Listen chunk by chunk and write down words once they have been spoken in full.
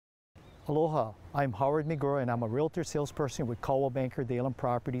Aloha, I'm Howard Meguro and I'm a realtor salesperson with Coldwell Banker Dalen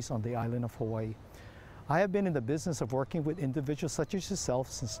Properties on the island of Hawaii. I have been in the business of working with individuals such as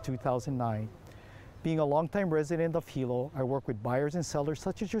yourself since 2009. Being a longtime resident of Hilo, I work with buyers and sellers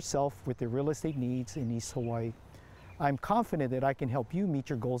such as yourself with their real estate needs in East Hawaii. I'm confident that I can help you meet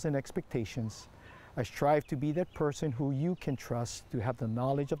your goals and expectations. I strive to be that person who you can trust to have the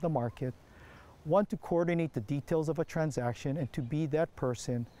knowledge of the market, want to coordinate the details of a transaction, and to be that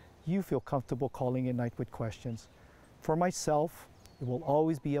person you feel comfortable calling at night with questions. For myself, it will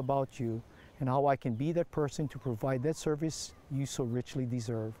always be about you and how I can be that person to provide that service you so richly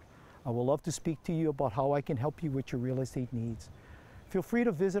deserve. I will love to speak to you about how I can help you with your real estate needs. Feel free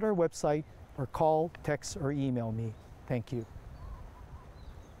to visit our website or call, text, or email me. Thank you.